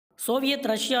Soviet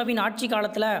ரஷ்யாவின் ஆட்சி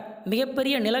காலத்தில்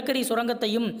மிகப்பெரிய நிலக்கரி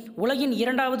சுரங்கத்தையும் உலகின்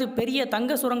இரண்டாவது பெரிய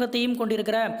தங்க சுரங்கத்தையும்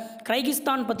கொண்டிருக்கிற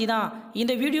கிர்கிஸ்தான் பற்றி தான்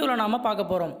இந்த வீடியோவில் நாம்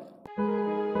பார்க்க போகிறோம்.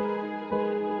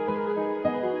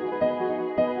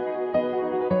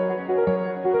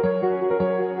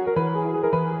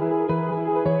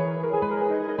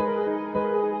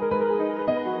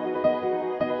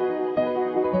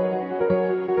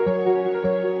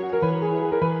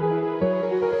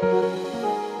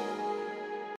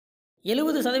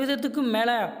 %70க்கும்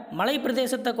மேலே மலை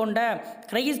பிரதேசத்தை கொண்ட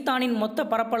கிர்கிஸ்தானின் மொத்த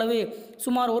பரப்பளவு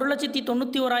சுமார்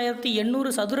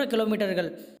 1,91,800 சதுர கிலோமீட்டர்கள்.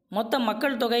 மொத்த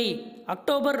மக்கள் தொகை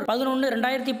அக்டோபர் 11,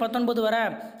 2019 வரை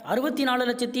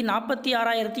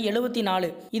 64,46,074.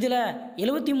 இதில்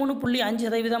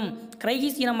 73.5%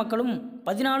 கிர்கிஸ் இன மக்களும்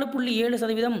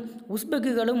 14.7%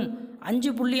 உஸ்பெக்குகளும்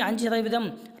 5.5%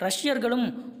 ரஷ்யர்களும்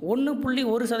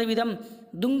 1.1%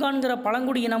 துங்கான்கிற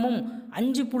பழங்குடி இனமும்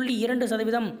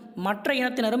 5.2% மற்ற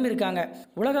இனத்தினரும் இருக்காங்க.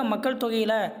 உலக மக்கள்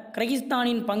தொகையில்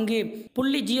கிர்கிஸ்தானின் பங்கு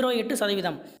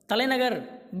 0.08%. தலைநகர்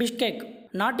பிஷ்கெக்.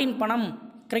 நாட்டின் பணம்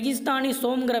கிர்கிஸ்தானி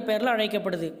சோம்ங்கிற பேரில்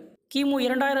அழைக்கப்படுது. கிமு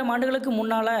 2000 ஆண்டுகளுக்கு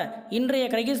முன்னால் இன்றைய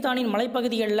கிர்கிஸ்தானின்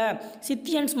மலைப்பகுதிகளில்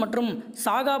சித்தியன்ஸ் மற்றும்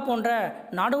சாகா போன்ற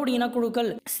நாடோடி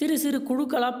இனக்குழுக்கள் சிறு சிறு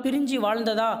குழுக்களாக பிரிஞ்சு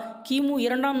வாழ்ந்ததா கிமு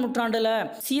 2ஆம் நூற்றாண்டில்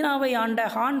சீனாவை ஆண்ட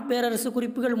ஹான் பேரரசு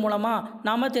குறிப்புகள் மூலமாக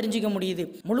நாம் தெரிஞ்சுக்க முடியுது.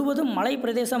 முழுவதும் மலை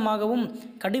பிரதேசமாகவும்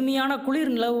கடுமையான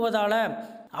குளிர் நிலவுவதால்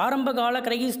ஆரம்பகால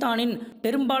கிர்கிஸ்தானின்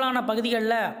பெரும்பாலான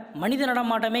பகுதிகளில் மனித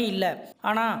நடமாட்டமே இல்லை.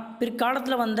 ஆனால்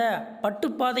பிற்காலத்தில் வந்த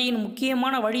பட்டுப்பாதையின்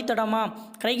முக்கியமான வழித்தடமாக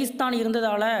கிர்கிஸ்தான்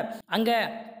இருந்ததால் அங்கே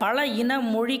பல இன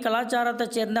மொழி கலாச்சாரத்தை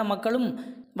சேர்ந்த மக்களும்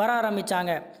வர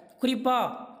ஆரம்பித்தாங்க.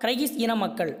 குறிப்பாக கிர்கிஸ் இன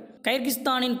மக்கள்.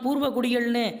 கிர்கிஸ்தானின் பூர்வ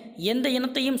குடிகள்னு எந்த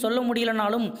இனத்தையும் சொல்ல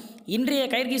முடியலனாலும் இன்றைய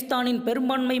கிர்கிஸ்தானின்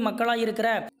பெரும்பான்மை மக்களாக இருக்கிற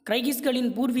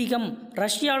கிர்கிஸ்களின் பூர்வீகம்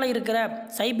ரஷ்யாவில் இருக்கிற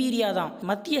சைபீரியா தான்.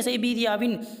 மத்திய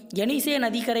சைபீரியாவின் எனிசே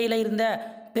நதிக்கரையில் இருந்த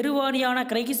பெருவாரியான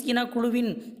கிர்கிஸ்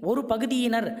இனக்குழுவின் ஒரு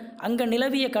பகுதியினர் அங்கே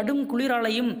நிலவிய கடும்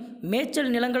குளிராலையும்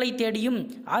மேய்ச்சல் நிலங்களை தேடியும்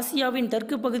ஆசியாவின்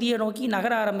தெற்கு பகுதியை நோக்கி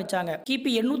நகர ஆரம்பித்தாங்க.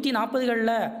 கிபி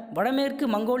 840களில் வடமேற்கு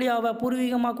மங்கோலியாவை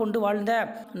பூர்வீகமாக கொண்டு வாழ்ந்த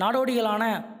நாடோடிகளான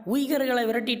உய்கர்களை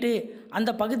விரட்டிட்டு அந்த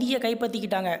பகுதியை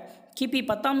கைப்பற்றிக்கிட்டாங்க. கிபி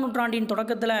 10ஆம் நூற்றாண்டின்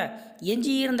தொடக்கத்தில்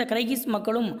எஞ்சியிருந்த கிர்கிஸ்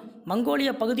மக்களும்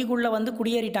மங்கோலிய பகுதிக்குள்ளே வந்து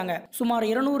குடியேறிட்டாங்க. சுமார்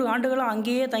 200 ஆண்டுகளாக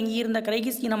அங்கேயே தங்கியிருந்த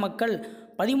கிர்கிஸ் இன மக்கள்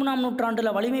 13ஆம்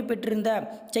நூற்றாண்டில் வலிமை பெற்றிருந்த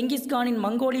செங்கிஸ்கானின்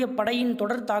மங்கோலிய படையின்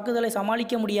தொடர் தாக்குதலை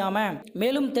சமாளிக்க முடியாமல்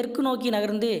மேலும் தெற்கு நோக்கி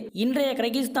நகர்ந்து இன்றைய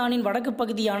கிர்கிஸ்தானின் வடக்கு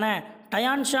பகுதியான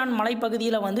டயான்ஷான்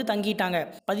மலைப்பகுதியில் வந்து தங்கிட்டாங்க.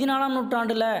 14ஆம்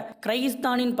நூற்றாண்டில்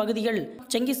கிர்கிஸ்தானின் பகுதிகள்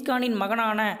செங்கிஸ்கானின்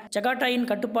மகனான சகாட்டாயின்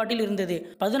கட்டுப்பாட்டில் இருந்தது.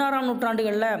 16ஆம்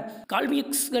நூற்றாண்டுகளில்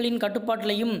கால்மியுக்ஸ்களின்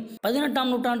கட்டுப்பாட்டிலையும்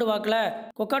 18ஆம் நூற்றாண்டு வாக்கில்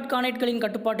கொக்காட்கானேட்களின்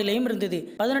கட்டுப்பாட்டிலையும் இருந்தது.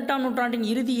 18ஆம் நூற்றாண்டின்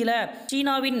இறுதியில்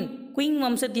சீனாவின் குயிங்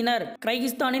வம்சத்தினர்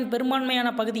கிர்கிஸ்தானின் பெரும்பான்மையான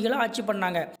பகுதிகளை ஆட்சி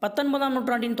பண்ணாங்க. 19ஆம்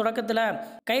நூற்றாண்டின் தொடக்கத்தில்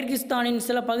கிர்கிஸ்தானின்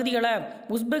சில பகுதிகளை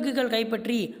உஸ்பெக்குகள்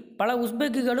கைப்பற்றி பல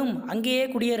உஸ்பெக்குகளும் அங்கேயே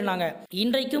குடியேறினாங்க.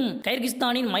 இன்றைக்கும்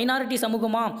கிர்கிஸ்தானின் மைனாரிட்டி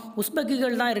சமூகமாக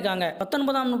உஸ்பெக்குகள் தான் இருக்காங்க.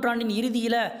 19ஆம் நூற்றாண்டின்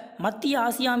இறுதியில் மத்திய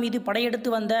ஆசியா மீது படையெடுத்து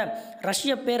வந்த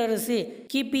ரஷ்ய பேரரசு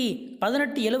கிபி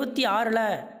 1876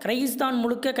 கிர்கிஸ்தான்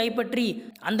முழுக்க கைப்பற்றி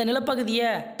அந்த நிலப்பகுதியை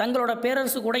தங்களோட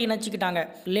பேரரசு கூட இணைச்சிக்கிட்டாங்க.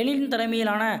 லெனின்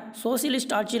தலைமையிலான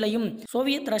சோசியலிஸ்ட் ஆட்சியிலையும்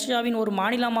சோவியத் ரஷ்யாவின் ஒரு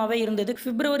மாநிலமாகவே இருந்தது.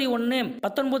 பிப்ரவரி 1,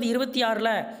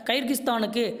 1926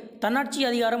 கிர்கிஸ்தானுக்கு தன்னாட்சி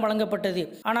அதிகாரம் வழங்கப்பட்டது.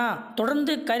 ஆனால்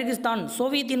தொடர்ந்து கிர்கிஸ்தான்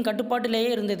சோவியத்தின் கட்டுப்பாட்டிலேயே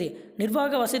இருந்தது.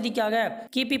 நிர்வாக வசதிக்காக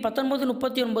கிபி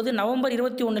 1939 நவம்பர்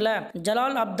 21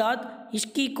 ஜலால் அப்தாத்,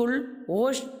 இஷ்கிகுல்,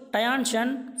 ஓஷ்,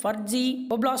 டயான்ஷன், ஃபர்ஜி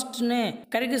ஒப்லாஸ்ட்னு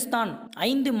கிர்கிஸ்தான்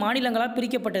 5 மாநிலங்களாக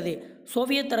பிரிக்கப்பட்டது.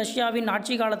 சோவியத் ரஷ்யாவின்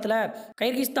ஆட்சி காலத்தில்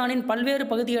கிர்கிஸ்தானின் பல்வேறு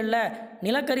பகுதிகளில்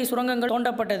நிலக்கரி சுரங்கங்கள்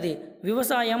தோண்டப்பட்டது.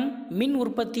 விவசாயம், மின்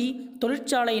உற்பத்தி,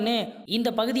 தொழிற்சாலைன்னு இந்த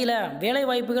பகுதியில் வேலை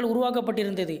வாய்ப்புகள்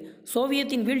உருவாக்கப்பட்டிருந்தது.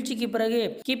 சோவியத்தின் வீழ்ச்சிக்கு பிறகு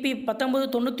கிபி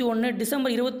 1991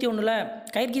 டிசம்பர் 21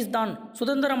 கிர்கிஸ்தான்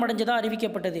சுதந்திரம் அடைஞ்சதாக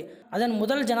அறிவிக்கப்பட்டது. அதன்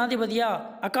முதல் ஜனாதிபதியாக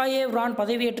அகாயேவ் ரான்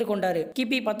பதவியேற்றுக் கொண்டார்.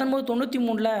 கிபி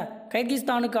 1993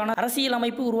 கிர்கிஸ்தானுக்கான அரசியல்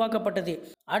அமைப்பு உருவாக்கப்பட்டது.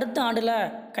 அடுத்த ஆண்டில்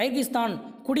கிர்கிஸ்தான்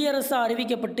குடியரசாக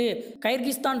அறிவிக்கப்பட்டு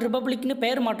கிர்கிஸ்தான் ரிபப்ளிக்னு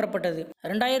பெயர் மாற்றப்பட்டது.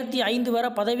 2005 வரை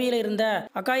பதவியில் இருந்த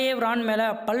அகாயேவ் ரான் மேலே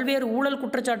பல்வேறு ஊழல்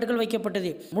குற்றச்சாட்டுகள் வைக்கப்பட்டது.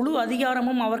 முழு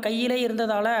அதிகாரமும் அவர் கையிலே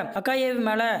இருந்ததால் அகாயேவ்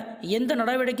மேலே எந்த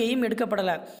நடவடிக்கையும்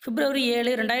எடுக்கப்படலை. பிப்ரவரி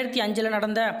 7, 2005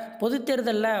 நடந்த பொதுத்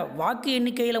தேர்தலில் வாக்கு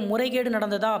எண்ணிக்கையில் முறைகேடு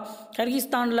நடந்ததா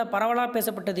கிர்கிஸ்தானில் பரவலாக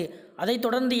பேசப்பட்டது. அதைத்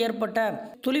தொடர்ந்து ஏற்பட்ட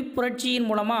துலிப் புரட்சியின்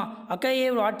மூலமாக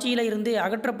அகாயேவ் ஆட்சியில் இருந்து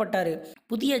அகற்றப்பட்டார்.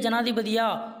 புதிய ஜனாதிபதியா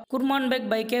குர்மான்பெக்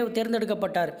பைகேவ்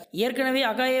தேர்ந்தெடுக்கப்பட்டார். ஏற்கனவே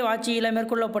அகாயேவ் ஆட்சியில்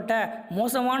மேற்கொள்ளப்பட்ட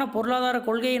மோசமான பொருளாதார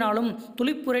கொள்கையினாலும்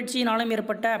துளிப்புரட்சியினாலும்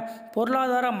ஏற்பட்ட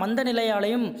பொருளாதார மந்த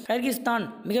நிலையாலையும் கிர்கிஸ்தான்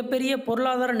மிகப்பெரிய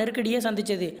பொருளாதார நெருக்கடியை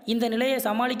சந்திச்சது. இந்த நிலையை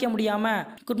சமாளிக்க முடியாம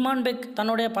குர்மான்பெக்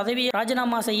தன்னுடைய பதவியை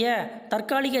ராஜினாமா செய்ய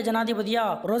தற்காலிக ஜனாதிபதியா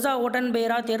ரோசா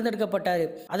ஓட்டன்பேரா தேர்ந்தெடுக்கப்பட்டார்.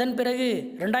 அதன்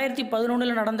பிறகு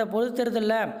 2011 நடந்த பொதுத்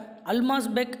தேர்தலில்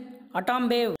அல்மாஸ்பெக்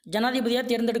அட்டாம்பேவ் ஜனாதிபதியாக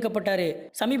தேர்ந்தெடுக்கப்பட்டார்.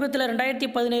 சமீபத்தில்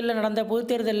 2017 நடந்த பொதுத்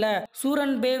தேர்தலில்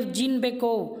சூரன்பேவ்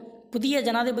ஜீன்பெக்கோவ் புதிய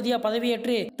ஜனாதிபதியாக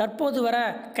பதவியேற்று தற்போது வர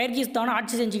கிர்கிஸ்தான்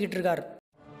ஆட்சி செஞ்சுக்கிட்டு இருக்கார்.